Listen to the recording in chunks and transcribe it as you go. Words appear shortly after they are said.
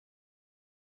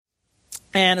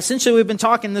And essentially we've been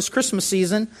talking this Christmas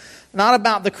season, not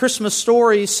about the Christmas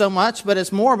stories so much, but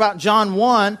it's more about John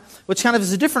 1, which kind of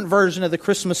is a different version of the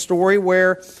Christmas story,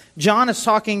 where John is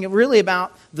talking really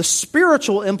about the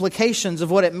spiritual implications of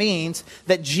what it means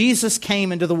that Jesus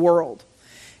came into the world.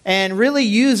 And really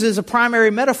uses a primary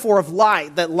metaphor of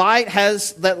light, that light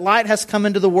has come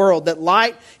into the world, that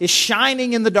light is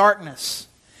shining in the darkness.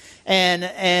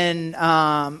 And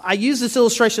I used this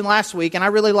illustration last week, and I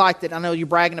really liked it. I know you're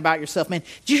bragging about yourself. Man,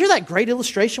 did you hear that great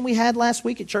illustration we had last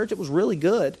week at church? It was really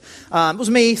good. It was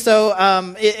me. So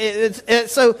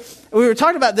so we were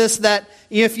talking about this, that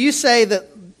if you say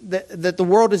that the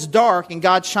world is dark and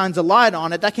God shines a light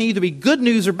on it, that can either be good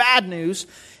news or bad news.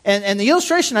 And the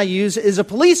illustration I use is a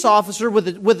police officer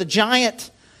with a giant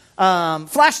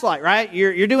flashlight, right?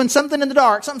 You're doing something in the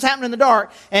dark, something's happening in the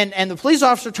dark, and the police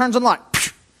officer turns on the light.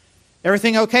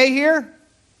 Everything okay here?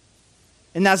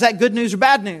 And now, is that good news or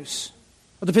bad news?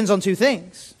 Well, it depends on two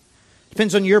things. It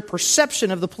depends on your perception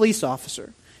of the police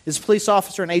officer. Is the police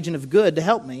officer an agent of good to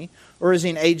help me, or is he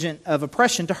an agent of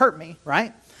oppression to hurt me,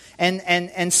 right?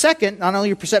 And second, not only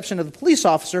your perception of the police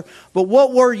officer, but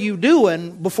what were you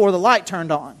doing before the light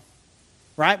turned on?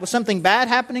 Right? Was something bad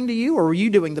happening to you, or were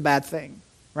you doing the bad thing?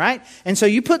 Right? And so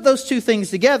you put those two things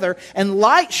together, and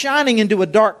light shining into a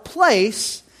dark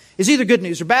place is either good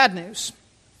news or bad news.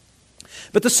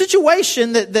 But the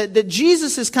situation that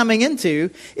Jesus is coming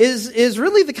into is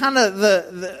really the kind of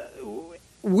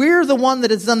we're the one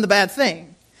that has done the bad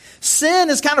thing. Sin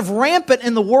is kind of rampant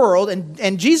in the world,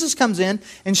 and Jesus comes in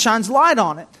and shines light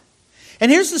on it. And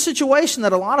here's the situation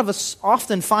that a lot of us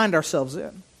often find ourselves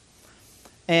in.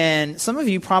 And some of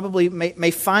you probably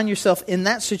may find yourself in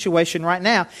that situation right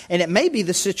now. And it may be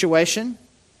the situation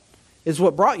is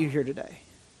what brought you here today.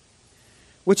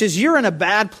 Which is you're in a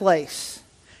bad place.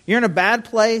 You're in a bad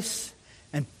place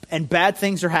and bad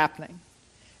things are happening.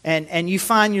 And you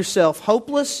find yourself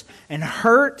hopeless and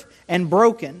hurt and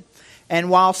broken. And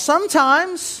while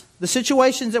sometimes the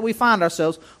situations that we find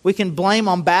ourselves, we can blame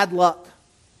on bad luck.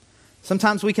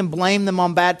 Sometimes we can blame them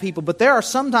on bad people. But there are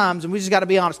sometimes, and we just got to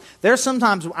be honest, there are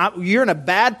sometimes you're in a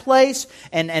bad place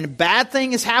and a bad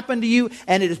thing has happened to you,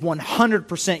 and it is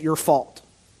 100% your fault.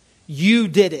 You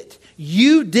did it.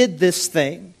 You did this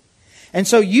thing. And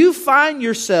so you find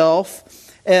yourself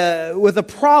with a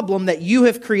problem that you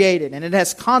have created, and it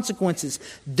has consequences,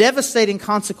 devastating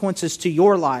consequences to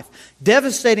your life,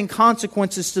 devastating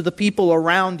consequences to the people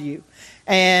around you.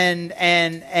 And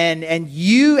again,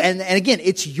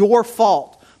 it's your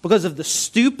fault because of the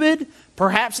stupid,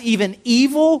 perhaps even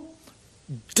evil,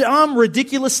 dumb,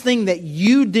 ridiculous thing that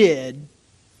you did.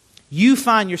 You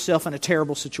find yourself in a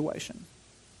terrible situation.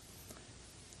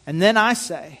 And then I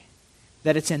say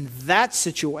that it's in that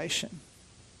situation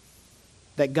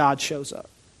that God shows up.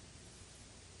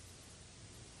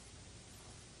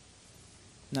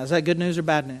 Now, is that good news or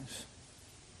bad news?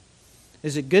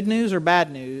 Is it good news or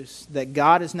bad news that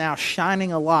God is now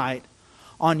shining a light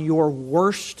on your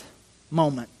worst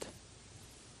moment?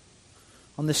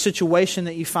 On the situation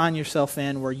that you find yourself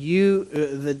in where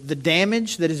the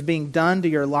damage that is being done to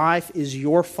your life is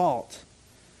your fault.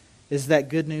 Is that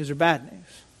good news or bad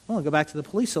news? Well, I'll go back to the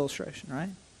police illustration, right?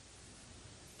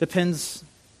 Depends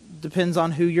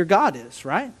on who your God is,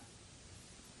 right?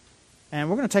 And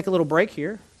we're going to take a little break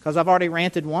here because I've already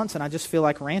ranted once and I just feel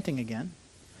like ranting again.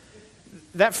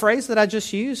 That phrase that I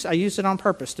just used, I used it on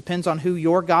purpose. Depends on who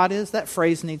your God is. That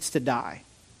phrase needs to die.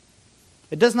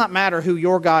 It does not matter who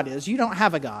your God is. You don't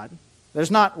have a God.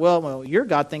 There's not, well, your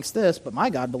God thinks this, but my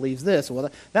God believes this. Well,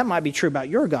 that might be true about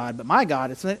your God, but my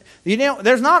God,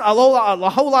 there's not a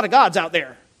whole lot of gods out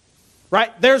there. Right?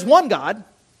 There's one God.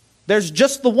 There's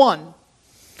just the one.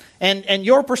 And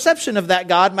your perception of that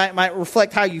God might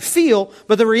reflect how you feel.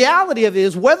 But the reality of it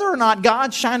is whether or not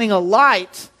God's shining a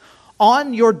light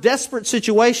on your desperate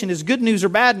situation is good news or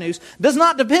bad news does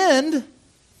not depend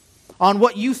on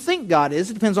what you think God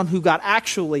is. It depends on who God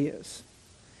actually is.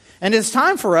 And it's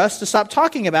time for us to stop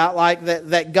talking about like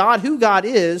that God, who God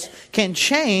is, can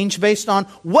change based on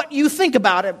what you think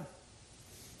about Him.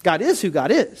 God is who God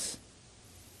is.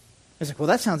 It's like, well,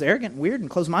 that sounds arrogant and weird and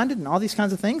closed-minded and all these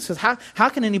kinds of things. Because how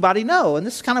can anybody know? And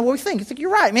this is kind of what we think. It's like, you're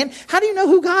right, man. How do you know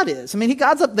who God is? I mean,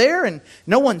 God's up there and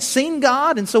no one's seen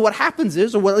God. And so what happens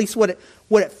is, or at least what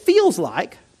it feels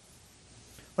like,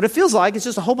 is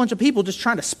just a whole bunch of people just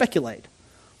trying to speculate.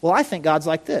 Well, I think God's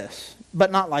like this,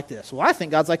 but not like this. Well, I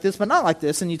think God's like this, but not like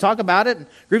this. And you talk about it, and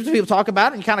groups of people talk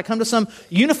about it, and you kind of come to some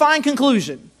unifying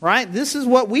conclusion, right? This is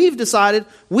what we've decided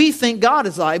we think God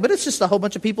is like, but it's just a whole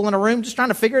bunch of people in a room just trying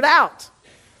to figure it out.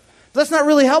 That's not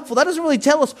really helpful. That doesn't really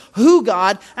tell us who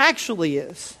God actually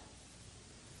is.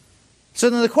 So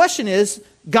then the question is,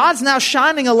 God's now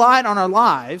shining a light on our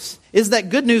lives. Is that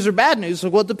good news or bad news?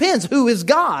 Well, it depends. Who is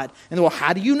God? And well,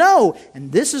 how do you know?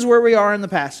 And this is where we are in the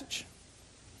passage.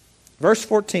 Verse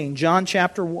 14, John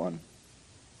chapter 1.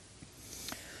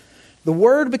 The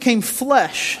Word became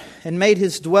flesh and made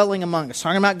His dwelling among us.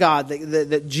 Talking about God,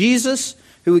 that Jesus,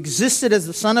 who existed as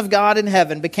the Son of God in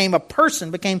heaven, became a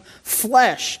person, became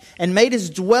flesh, and made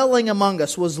His dwelling among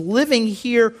us, was living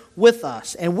here with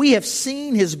us. And we have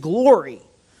seen His glory,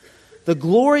 the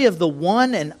glory of the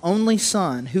one and only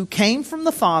Son, who came from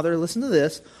the Father, listen to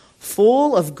this,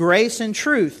 full of grace and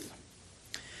truth.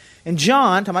 And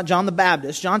John, talking about John the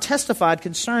Baptist, John testified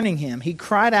concerning Him. He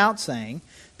cried out, saying,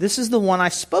 "This is the one I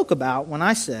spoke about when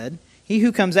I said, 'He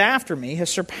who comes after me has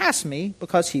surpassed me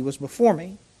because he was before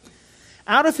me.'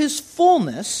 Out of His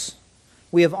fullness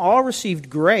we have all received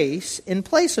grace in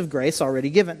place of grace already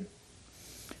given.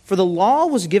 For the law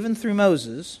was given through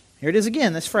Moses." Here it is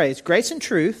again, this phrase. "Grace and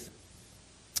truth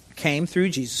came through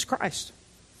Jesus Christ.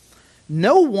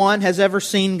 No one has ever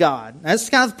seen God." That's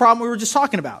kind of the problem we were just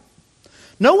talking about.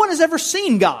 No one has ever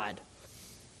seen God.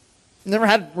 Never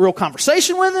had a real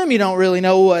conversation with Him. You don't really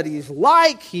know what He's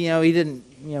like. He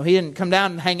didn't come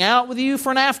down and hang out with you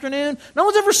for an afternoon. No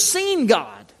one's ever seen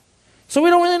God. So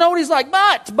we don't really know what He's like.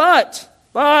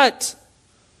 But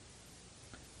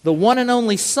the one and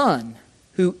only Son,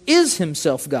 who is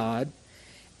Himself God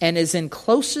and is in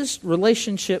closest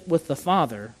relationship with the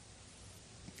Father,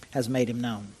 has made Him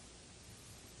known.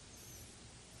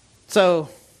 So,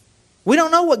 we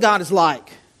don't know what God is like.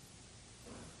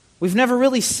 We've never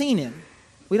really seen Him.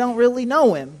 We don't really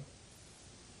know Him.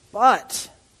 But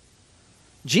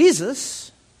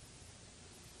Jesus,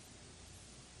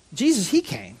 He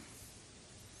came.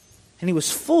 And He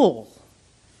was full.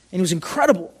 And He was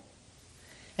incredible.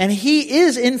 And He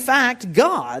is, in fact,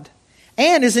 God.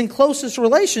 And is in closest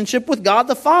relationship with God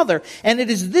the Father. And it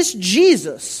is this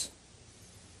Jesus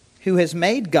who has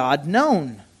made God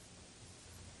known.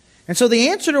 And so the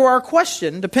answer to our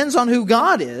question depends on who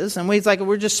God is. And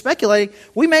we're just speculating.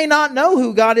 We may not know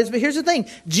who God is, but here's the thing.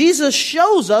 Jesus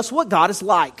shows us what God is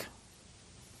like.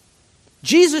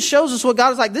 Jesus shows us what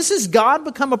God is like. This is God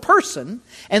become a person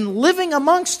and living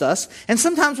amongst us. And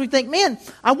sometimes we think, man,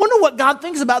 I wonder what God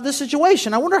thinks about this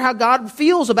situation. I wonder how God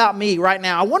feels about me right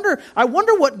now. I wonder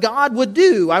what God would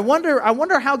do. I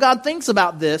wonder how God thinks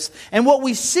about this. And what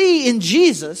we see in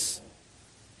Jesus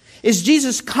is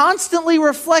Jesus constantly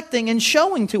reflecting and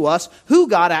showing to us who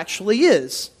God actually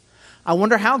is. I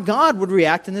wonder how God would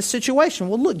react in this situation.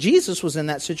 Well, look, Jesus was in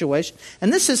that situation,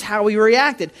 and this is how He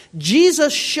reacted.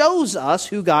 Jesus shows us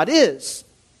who God is.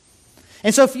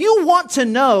 And so if you want to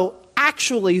know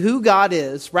actually who God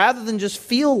is, rather than just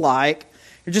feel like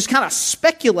you're just kind of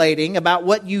speculating about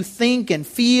what you think and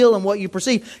feel and what you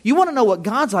perceive, you want to know what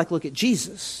God's like, look at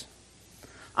Jesus.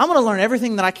 I'm going to learn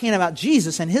everything that I can about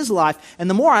Jesus and His life. And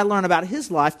the more I learn about His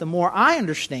life, the more I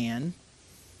understand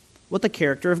what the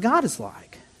character of God is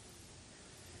like.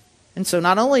 And so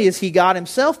not only is He God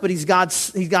Himself, but He's God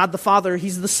the Father.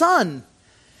 He's the Son.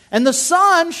 And the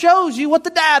Son shows you what the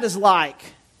Dad is like.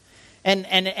 And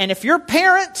if you're a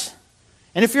parent,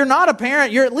 and if you're not a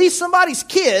parent, you're at least somebody's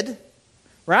kid,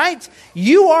 right?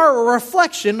 You are a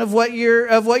reflection of what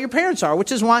your parents are,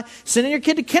 which is why sending your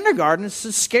kid to kindergarten is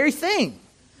a scary thing.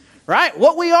 Right?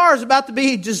 What we are is about to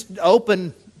be just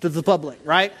open to the public,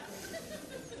 right?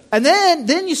 And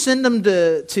then you send them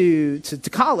to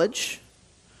college,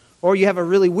 or you have a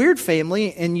really weird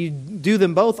family and you do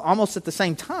them both almost at the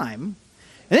same time.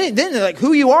 And then like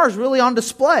who you are is really on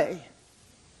display.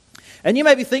 And you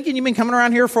may be thinking, you've been coming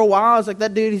around here for a while. It's like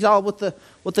that dude, he's all with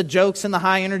the jokes and the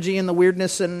high energy and the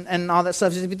weirdness and all that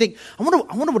stuff. If you think, I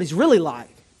wonder what he's really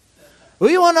like. Well,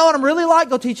 you want to know what I'm really like?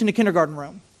 Go teach in the kindergarten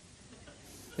room.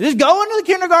 You just go into the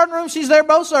kindergarten room. She's there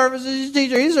both services. She's a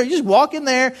teacher. You just walk in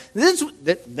there. This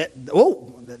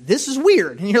is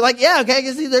weird. And you're like, yeah, okay,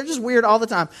 because they're just weird all the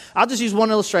time. I'll just use one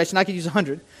illustration. I could use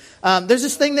 100. There's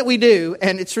this thing that we do,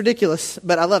 and it's ridiculous,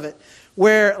 but I love it,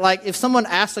 where like if someone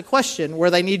asks a question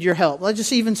where they need your help, let's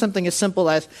just even something as simple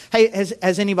as, hey,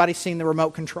 has anybody seen the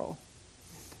remote control?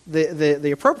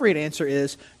 The appropriate answer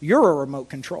is, you're a remote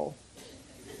control.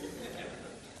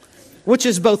 Which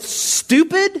is both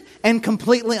stupid and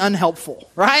completely unhelpful,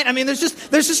 right? I mean, there's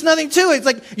just nothing to it. It's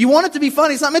like, you want it to be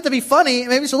funny. It's not meant to be funny.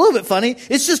 Maybe it's a little bit funny.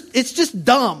 It's just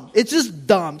dumb. It's just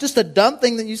dumb. Just a dumb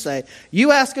thing that you say.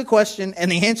 You ask a question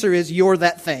and the answer is you're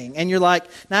that thing. And you're like,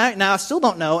 now I still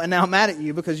don't know. And now I'm mad at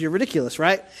you because you're ridiculous,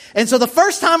 right? And so the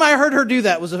first time I heard her do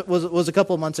that was a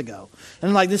couple of months ago. And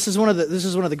I'm like, this is one of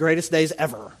the greatest days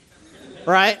ever,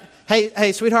 right?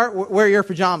 Hey, sweetheart, where are your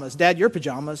pajamas? Dad, your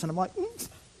pajamas. And I'm like,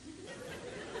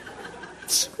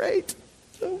 It's great.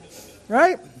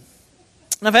 right?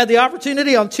 And I've had the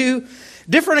opportunity on 2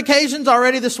 different occasions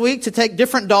already this week to take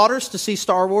different daughters to see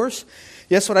Star Wars.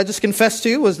 Yes, what I just confessed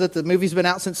to was that the movie's been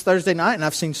out since Thursday night, and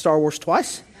I've seen Star Wars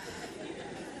twice.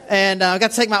 And I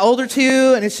got to take my older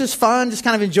 2, and it's just fun, just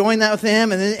kind of enjoying that with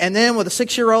them. And then with a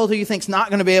 6-year-old who you think's not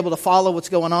going to be able to follow what's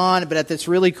going on, but at this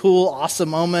really cool, awesome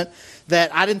moment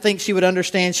that I didn't think she would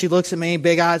understand, she looks at me,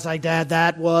 big eyes like, Dad,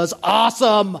 that was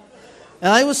awesome.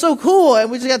 And it was so cool.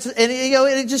 And we just got to, and you know,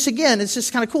 it just, again, it's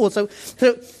just kind of cool. So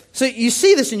you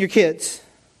see this in your kids.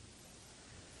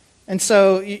 And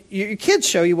so your kids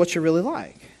show you what you're really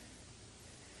like.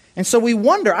 And so we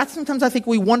wonder, sometimes I think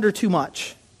we wonder too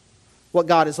much what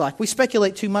God is like. We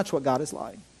speculate too much what God is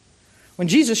like. When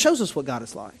Jesus shows us what God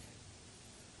is like.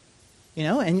 You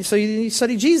know, and so you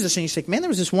study Jesus and you think, man, there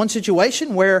was this one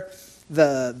situation where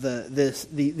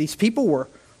these people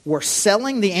were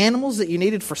selling the animals that you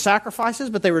needed for sacrifices,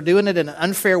 but they were doing it in an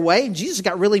unfair way. And Jesus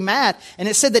got really mad. And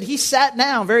it said that he sat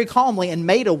down very calmly and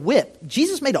made a whip.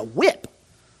 Jesus made a whip.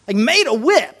 Like made a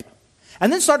whip.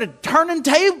 And then started turning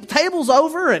tables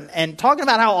over and talking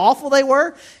about how awful they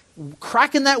were.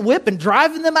 Cracking that whip and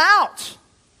driving them out.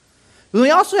 But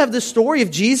we also have this story of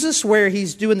Jesus where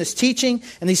he's doing this teaching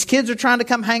and these kids are trying to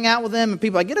come hang out with him and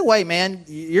people are like, get away, man.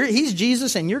 He's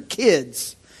Jesus and you're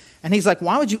kids. And he's like,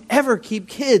 why would you ever keep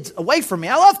kids away from me?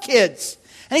 I love kids.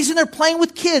 And he's in there playing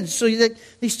with kids. So you get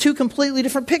these 2 completely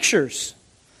different pictures.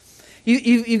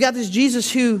 You've got this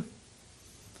Jesus who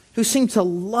seemed to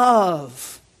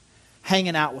love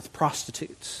hanging out with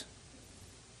prostitutes.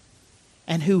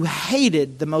 And who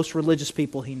hated the most religious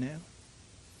people he knew.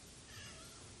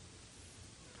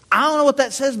 I don't know what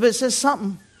that says, but it says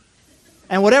something.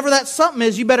 And whatever that something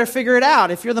is, you better figure it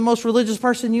out if you're the most religious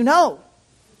person you know.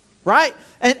 Right?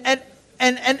 And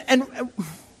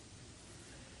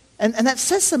that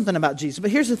says something about Jesus.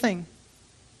 But here's the thing.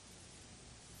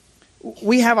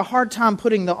 We have a hard time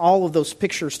putting all of those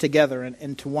pictures together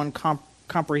into one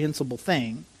comprehensible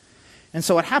thing. And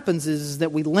so what happens is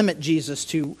that we limit Jesus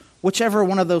to whichever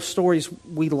one of those stories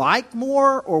we like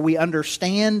more or we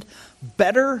understand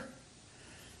better.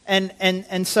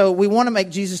 And so we want to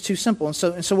make Jesus too simple. And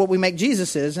so what we make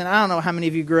Jesus is, and I don't know how many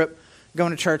of you grew up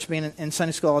going to church, being in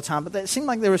Sunday school all the time, but it seemed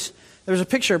like there was a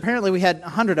picture. Apparently we had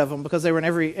 100 of them because they were in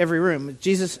every room.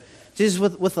 Jesus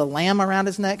with a lamb around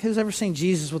his neck. Who's ever seen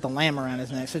Jesus with a lamb around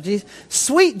his neck? So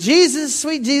sweet Jesus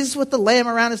with the lamb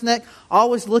around his neck,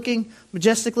 always looking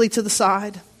majestically to the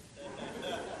side.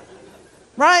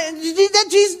 Right? And Jesus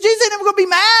ain't never going to be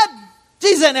mad.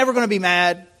 Jesus ain't never going to be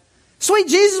mad. Sweet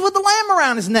Jesus with the lamb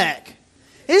around his neck.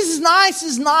 It's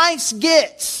as nice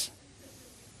gets.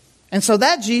 And so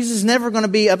that Jesus is never going to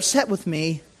be upset with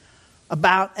me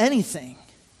about anything.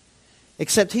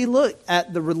 Except he looked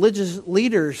at the religious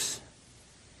leaders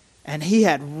and he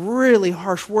had really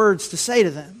harsh words to say to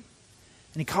them.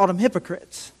 And he called them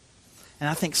hypocrites. And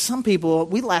I think some people,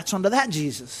 we latch onto that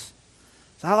Jesus.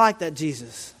 So I like that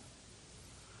Jesus.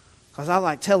 Because I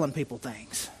like telling people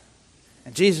things.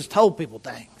 And Jesus told people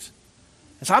things.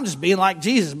 And so I'm just being like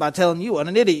Jesus by telling you what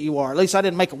an idiot you are. At least I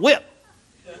didn't make a whip.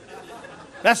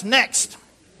 That's next.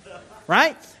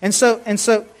 Right? And so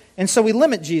we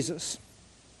limit Jesus.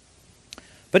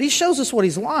 But he shows us what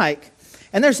he's like.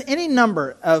 And there's any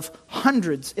number of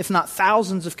hundreds, if not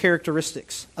thousands, of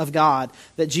characteristics of God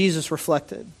that Jesus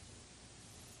reflected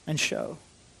and showed.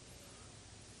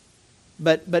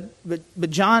 But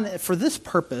John, for this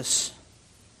purpose,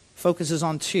 focuses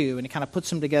on 2, and he kind of puts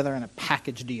them together in a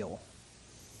package deal.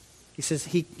 He says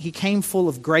he came full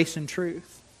of grace and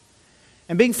truth.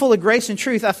 And being full of grace and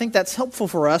truth, I think that's helpful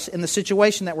for us in the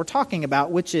situation that we're talking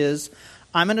about, which is,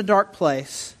 I'm in a dark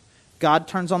place. God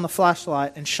turns on the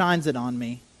flashlight and shines it on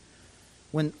me.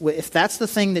 If that's the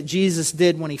thing that Jesus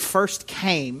did when he first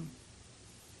came,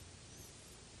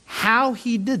 how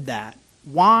he did that,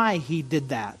 why he did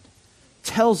that,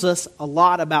 tells us a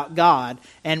lot about God.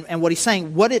 And what he's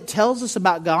saying, what it tells us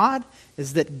about God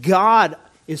is that God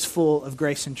is full of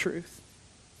grace and truth.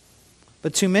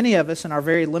 But too many of us in our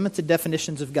very limited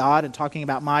definitions of God and talking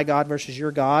about my God versus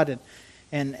your God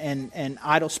and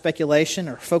idle speculation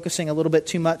or focusing a little bit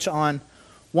too much on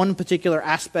one particular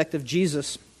aspect of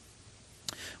Jesus,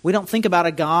 we don't think about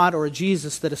a God or a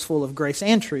Jesus that is full of grace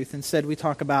and truth. Instead, we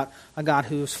talk about a God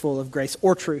who is full of grace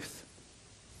or truth.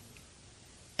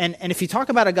 And if you talk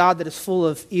about a God that is full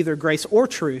of either grace or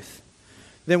truth,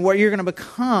 then what you're going to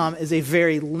become is a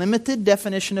very limited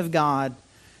definition of God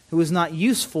who is not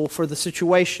useful for the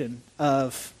situation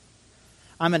of,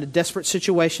 I'm in a desperate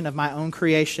situation of my own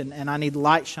creation and I need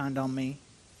light shined on me.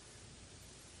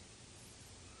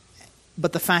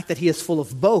 But the fact that he is full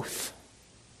of both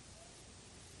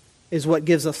is what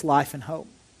gives us life and hope.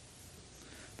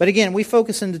 But again, we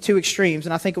focus into two extremes,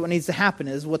 and I think what needs to happen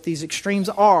is what these extremes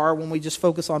are when we just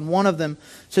focus on one of them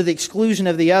to the exclusion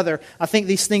of the other. I think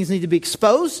these things need to be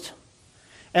exposed,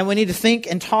 and we need to think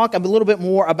and talk a little bit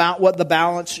more about what the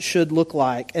balance should look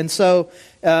like. And so,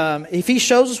 if He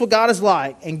shows us what God is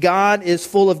like, and God is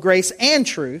full of grace and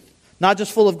truth, not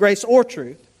just full of grace or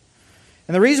truth.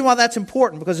 And the reason why that's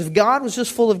important, because if God was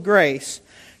just full of grace,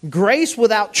 grace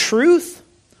without truth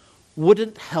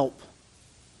wouldn't help.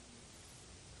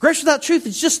 Grace without truth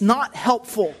is just not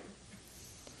helpful.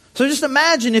 So just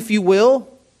imagine, if you will,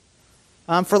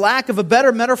 for lack of a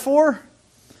better metaphor,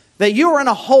 that you are in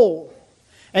a hole.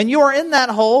 And you are in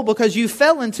that hole because you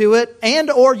fell into it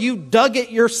and or you dug it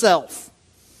yourself.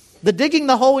 The digging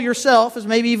the hole yourself is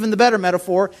maybe even the better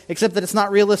metaphor, except that it's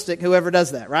not realistic, whoever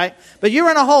does that, right? But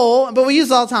you're in a hole, but we use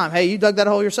it all the time. Hey, you dug that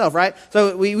hole yourself, right?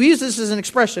 So we use this as an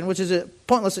expression, which is a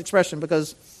pointless expression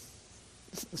because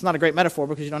it's not a great metaphor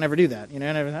because you don't ever do that. You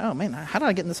know, never, oh man, how did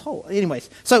I get in this hole? Anyways,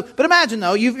 but imagine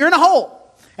though, you're in a hole.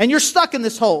 And you're stuck in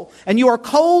this hole. And you are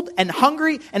cold and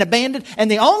hungry and abandoned.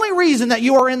 And the only reason that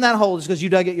you are in that hole is because you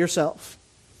dug it yourself.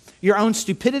 Your own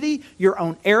stupidity, your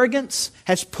own arrogance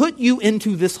has put you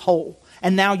into this hole.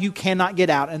 And now you cannot get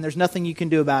out. And there's nothing you can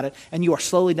do about it. And you are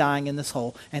slowly dying in this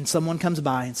hole. And someone comes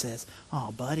by and says,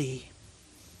 oh, buddy,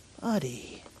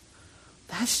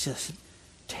 that's just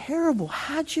terrible.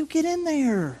 How'd you get in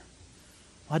there?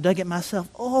 Well, I dug it myself.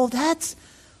 Oh, that's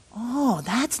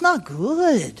not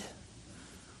good.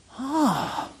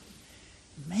 Oh,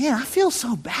 man, I feel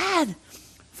so bad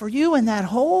for you in that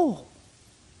hole.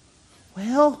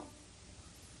 Well,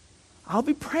 I'll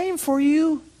be praying for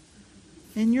you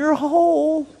in your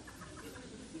hole.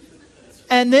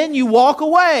 And then you walk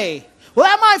away. Well,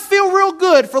 that might feel real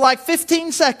good for like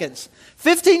 15 seconds.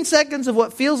 15 seconds of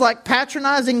what feels like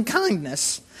patronizing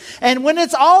kindness. And when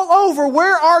it's all over,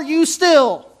 where are you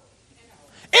still?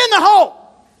 In the hole.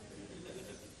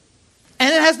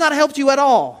 And it has not helped you at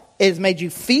all. It has made you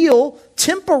feel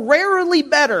temporarily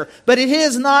better, but it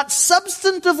has not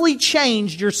substantively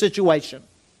changed your situation.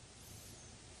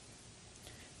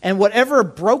 And whatever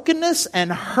brokenness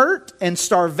and hurt and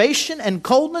starvation and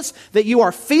coldness that you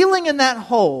are feeling in that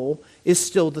hole is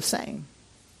still the same.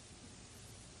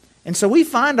 And so we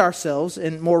find ourselves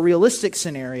in more realistic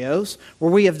scenarios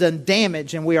where we have done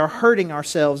damage and we are hurting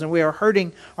ourselves and we are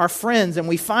hurting our friends, and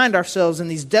we find ourselves in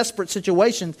these desperate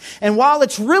situations. And while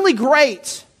it's really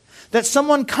great that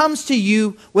someone comes to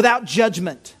you without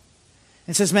judgment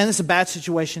and says, man, this is a bad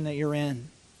situation that you're in.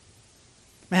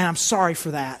 Man, I'm sorry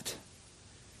for that.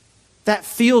 That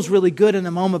feels really good in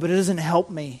the moment, but it doesn't help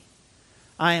me.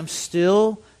 I am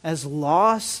still as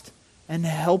lost and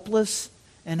helpless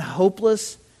and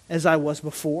hopeless as I was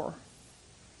before.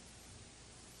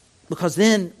 Because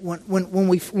then when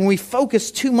we focus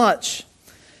too much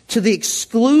to the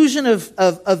exclusion of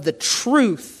the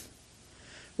truth,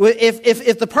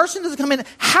 if the person doesn't come in,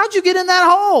 how'd you get in that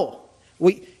hole?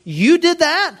 You did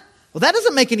that? Well, that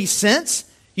doesn't make any sense.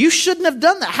 You shouldn't have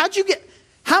done that.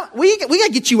 We got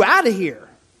to get you out of here.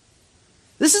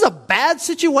 This is a bad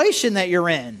situation that you're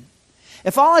in.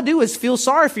 If all I do is feel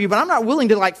sorry for you, but I'm not willing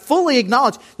to fully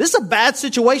acknowledge this is a bad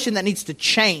situation that needs to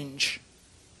change,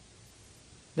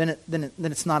 then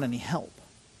it's not any help.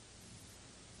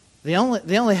 The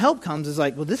only help comes is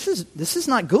well, this is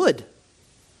not good.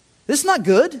 This is not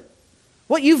good.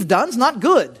 What you've done is not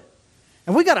good,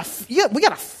 and we gotta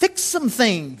fix some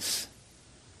things.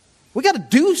 We got to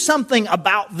do something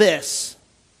about this.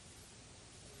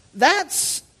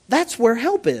 That's where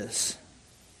help is.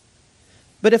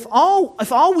 But if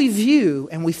all we view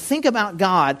and we think about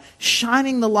God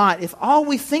shining the light, if all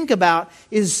we think about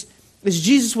is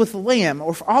Jesus with the Lamb,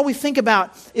 or if all we think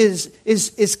about is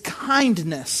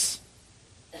kindness,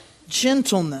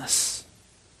 gentleness,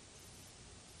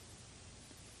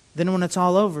 then when it's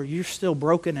all over, you're still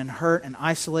broken and hurt and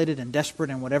isolated and desperate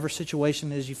in whatever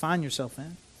situation it is you find yourself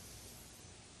in.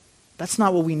 That's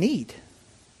not what we need.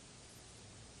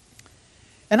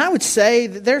 And I would say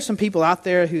that there are some people out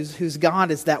there whose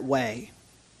God is that way.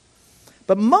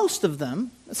 But most of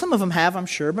them, some of them have, I'm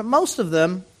sure, but most of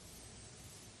them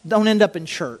don't end up in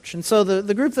church. And so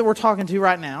the group that we're talking to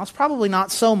right now is probably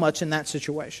not so much in that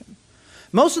situation.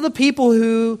 Most of the people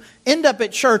who end up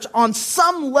at church on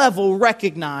some level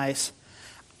recognize,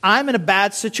 I'm in a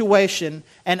bad situation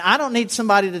and I don't need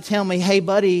somebody to tell me, hey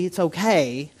buddy, it's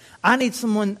okay. I need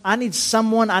some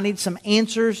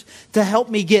answers to help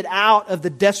me get out of the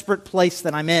desperate place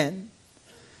that I'm in.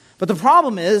 But the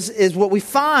problem is what we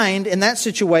find in that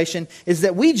situation is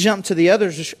that we jump to the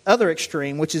other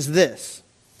extreme, which is this: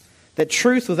 that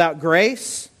truth without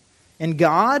grace in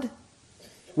God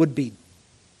would be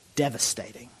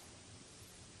devastating.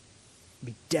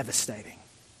 It'd be devastating.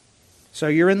 So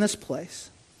you're in this place.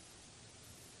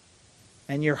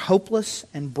 And you're hopeless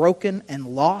and broken and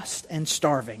lost and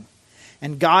starving.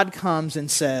 And God comes and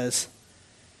says,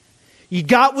 you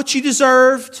got what you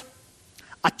deserved.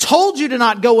 I told you to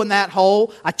not go in that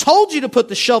hole. I told you to put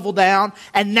the shovel down.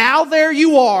 And now there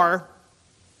you are.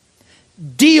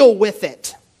 Deal with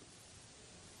it.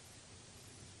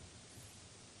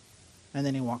 And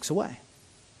then he walks away.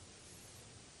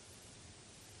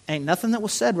 Ain't nothing that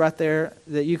was said right there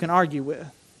that you can argue with.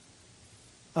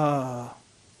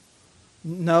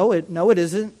 No, it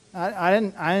isn't. I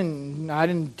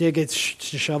didn't dig it,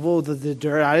 shovel the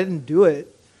dirt. I didn't do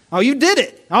it. Oh, you did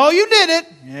it. Oh, you did it.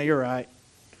 Yeah, you're right.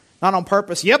 Not on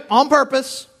purpose. Yep, on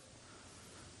purpose.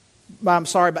 But I'm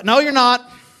sorry, but no, you're not.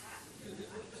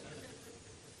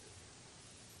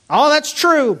 Oh, that's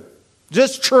true.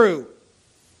 Just true.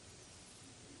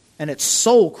 And it's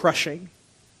soul crushing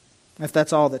if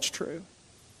that's all that's true.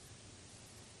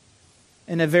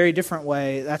 In a very different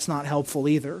way, that's not helpful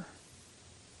either.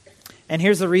 And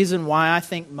here's the reason why I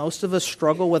think most of us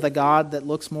struggle with a God that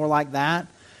looks more like that,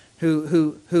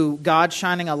 who God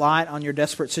shining a light on your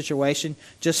desperate situation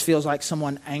just feels like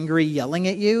someone angry yelling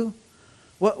at you.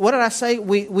 What did I say?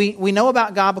 We know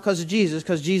about God because of Jesus,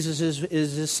 because Jesus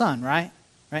is His Son, right?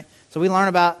 Right. So we learn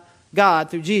about God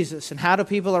through Jesus. And how do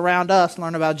people around us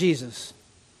learn about Jesus?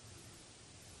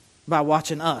 By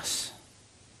watching us.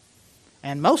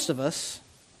 And most of us,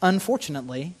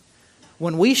 unfortunately,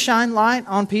 when we shine light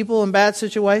on people in bad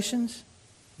situations,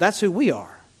 that's who we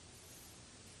are.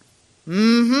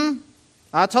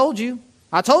 I told you.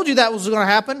 I told you that was going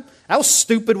to happen. That was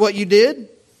stupid what you did.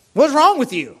 What's wrong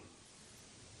with you?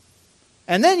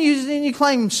 And then you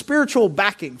claim spiritual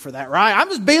backing for that, right? I'm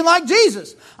just being like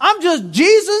Jesus. I'm just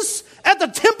Jesus at the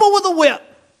temple with a whip.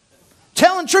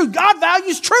 Telling truth. God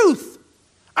values truth.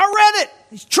 I read it.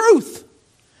 It's truth.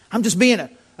 I'm just being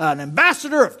an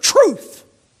ambassador of truth.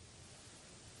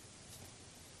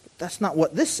 But that's not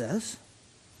what this says.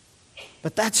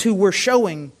 But that's who we're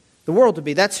showing the world to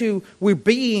be. That's who we're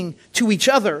being to each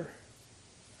other.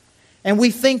 And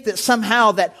we think that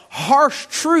somehow that harsh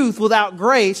truth without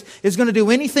grace is going to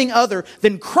do anything other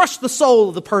than crush the soul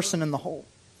of the person in the hole.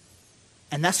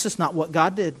 And that's just not what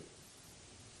God did.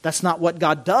 That's not what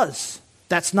God does.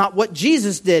 That's not what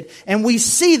Jesus did. And we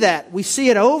see that. We see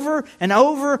it over and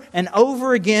over and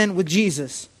over again with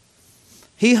Jesus.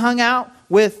 He hung out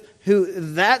with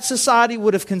who that society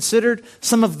would have considered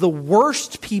some of the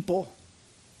worst people.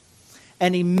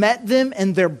 And He met them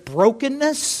in their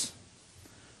brokenness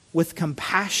with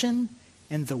compassion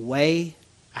and the way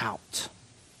out.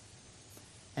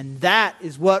 And that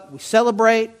is what we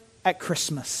celebrate at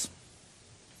Christmas.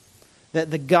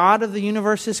 That the God of the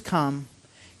universe has come.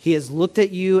 He has looked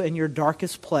at you in your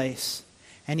darkest place.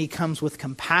 And He comes with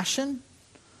compassion,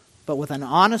 but with an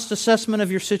honest assessment of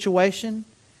your situation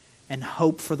and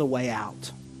hope for the way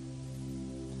out.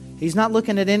 He's not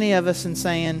looking at any of us and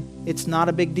saying, it's not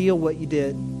a big deal what you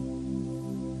did.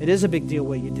 It is a big deal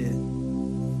what you did.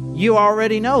 You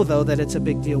already know, though, that it's a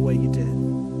big deal what you did.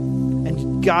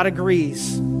 And God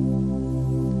agrees.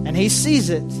 And He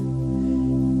sees it.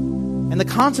 And the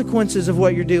consequences of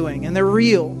what you're doing. And they're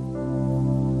real.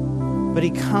 But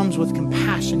He comes with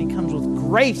compassion. He comes with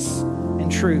grace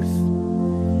and truth.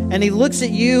 And He looks at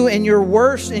you in your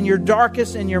worst, in your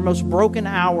darkest, in your most broken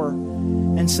hour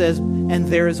and says, and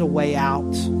there is a way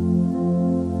out.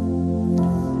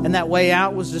 And that way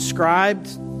out was described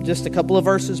just a couple of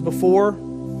verses before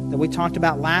that we talked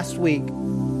about last week.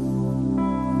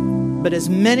 But as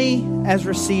many as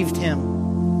received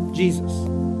Him, Jesus,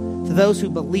 to those who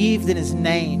believed in His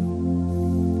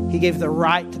name, He gave the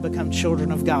right to become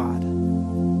children of God.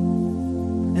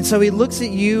 And so He looks at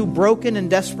you broken and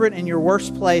desperate in your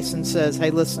worst place and says,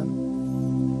 hey, listen,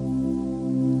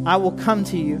 I will come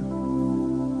to you.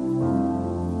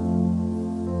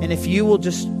 And if you will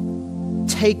just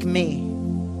take me,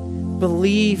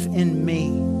 believe in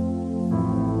me,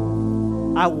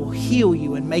 I will heal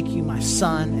you and make you my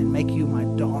son and make you my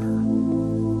daughter.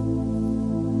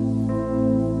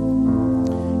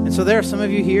 And so there are some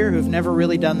of you here who've never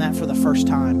really done that for the first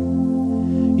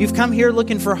time. You've come here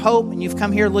looking for hope and you've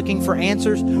come here looking for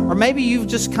answers. Or maybe you've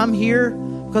just come here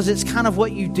because it's kind of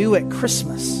what you do at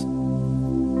Christmas.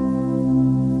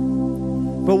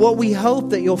 But what we hope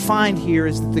that you'll find here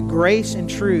is the grace and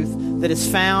truth that is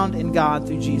found in God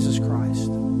through Jesus Christ.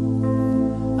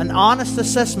 An honest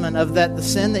assessment of that the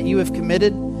sin that you have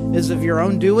committed is of your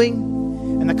own doing,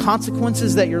 and the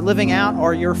consequences that you're living out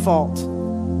are your fault.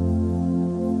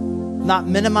 Not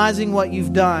minimizing what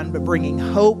you've done, but bringing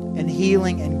hope and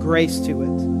healing and grace to it.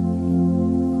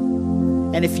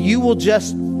 And if you will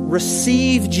just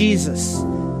receive Jesus.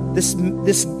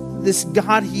 This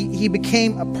God, he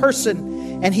became a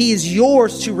person, and he is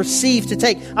yours to receive, to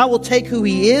take. I will take who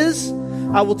he is.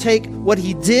 I will take what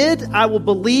he did. I will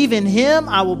believe in him.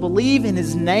 I will believe in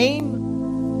his name,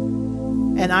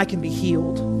 and I can be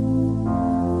healed.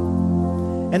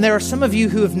 And there are some of you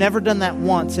who have never done that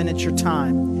once, and it's your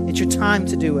time. It's your time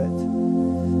to do it.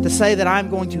 To say that I'm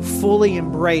going to fully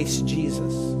embrace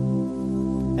Jesus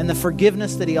and the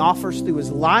forgiveness that he offers through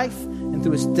his life and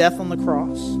through his death on the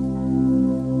cross.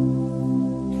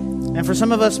 And for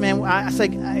some of us, man, I say,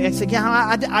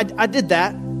 yeah, I did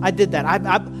that. I did that.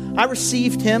 I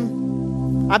received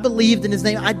him. I believed in his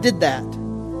name. I did that.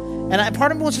 And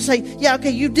part of me wants to say, yeah,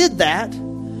 okay, you did that.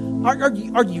 Are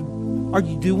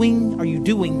you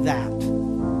doing that?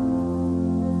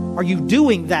 Are you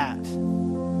doing that?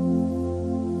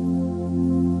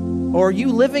 Or are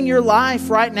you living your life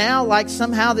right now like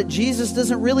somehow that Jesus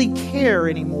doesn't really care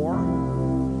anymore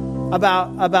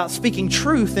about speaking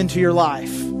truth into your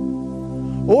life?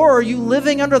 Or are you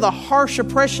living under the harsh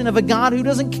oppression of a God who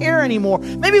doesn't care anymore?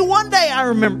 Maybe one day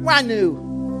I knew.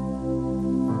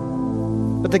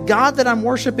 But the God that I'm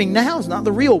worshiping now is not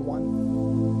the real one.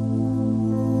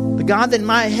 The God that in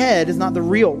my head is not the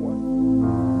real one.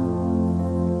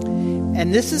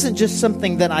 And this isn't just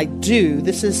something that I do.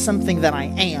 This is something that I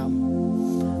am.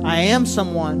 I am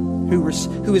someone who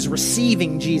is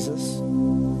receiving Jesus.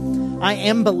 I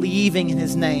am believing in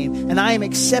his name. And I am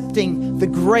accepting the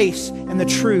grace and the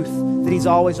truth that he's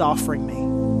always offering me.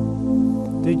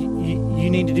 Dude,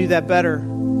 you need to do that better.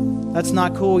 That's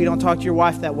not cool. You don't talk to your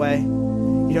wife that way.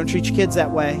 You don't treat your kids that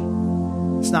way.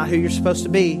 It's not who you're supposed to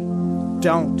be.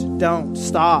 Don't.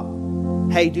 Stop.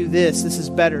 Hey, do this. This is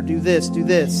better. Do this.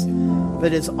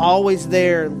 But it's always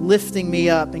there lifting me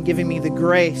up and giving me the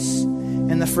grace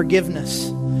and the forgiveness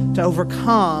to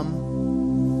overcome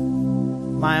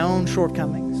my own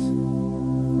shortcomings.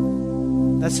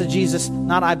 That's the Jesus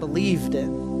not I believed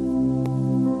in.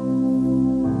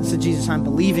 It's the Jesus I'm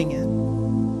believing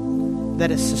in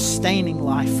that is sustaining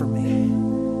life for me.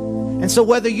 And so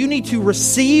whether you need to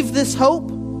receive this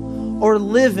hope or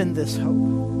live in this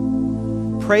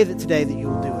hope, pray that today that you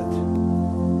will do it.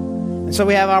 And so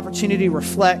we have opportunity to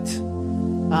reflect.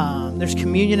 There's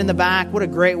communion in the back. What a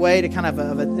great way to kind of,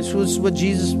 this was what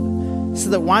Jesus, so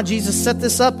that why Jesus set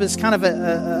this up is kind of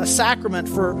a sacrament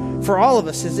for all of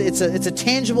us. It's a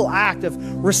tangible act of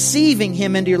receiving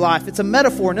him into your life. It's a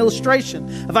metaphor, an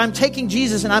illustration of I'm taking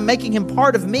Jesus and I'm making him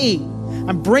part of me.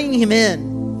 I'm bringing him in.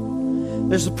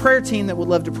 There's a prayer team that would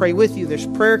love to pray with you. There's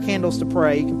prayer candles to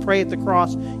pray. You can pray at the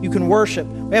cross. You can worship.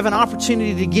 We have an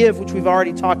opportunity to give, which we've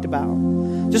already talked about.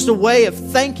 Just a way of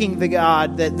thanking the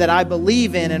God that I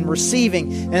believe in and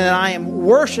receiving, and that I am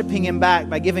worshiping him back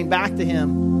by giving back to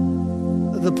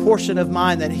him the portion of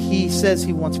mine that he says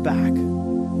he wants back.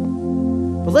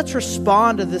 But let's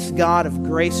respond to this God of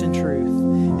grace and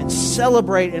truth and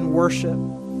celebrate and worship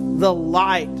the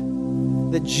light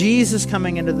that Jesus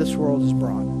coming into this world has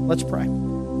brought. Let's pray.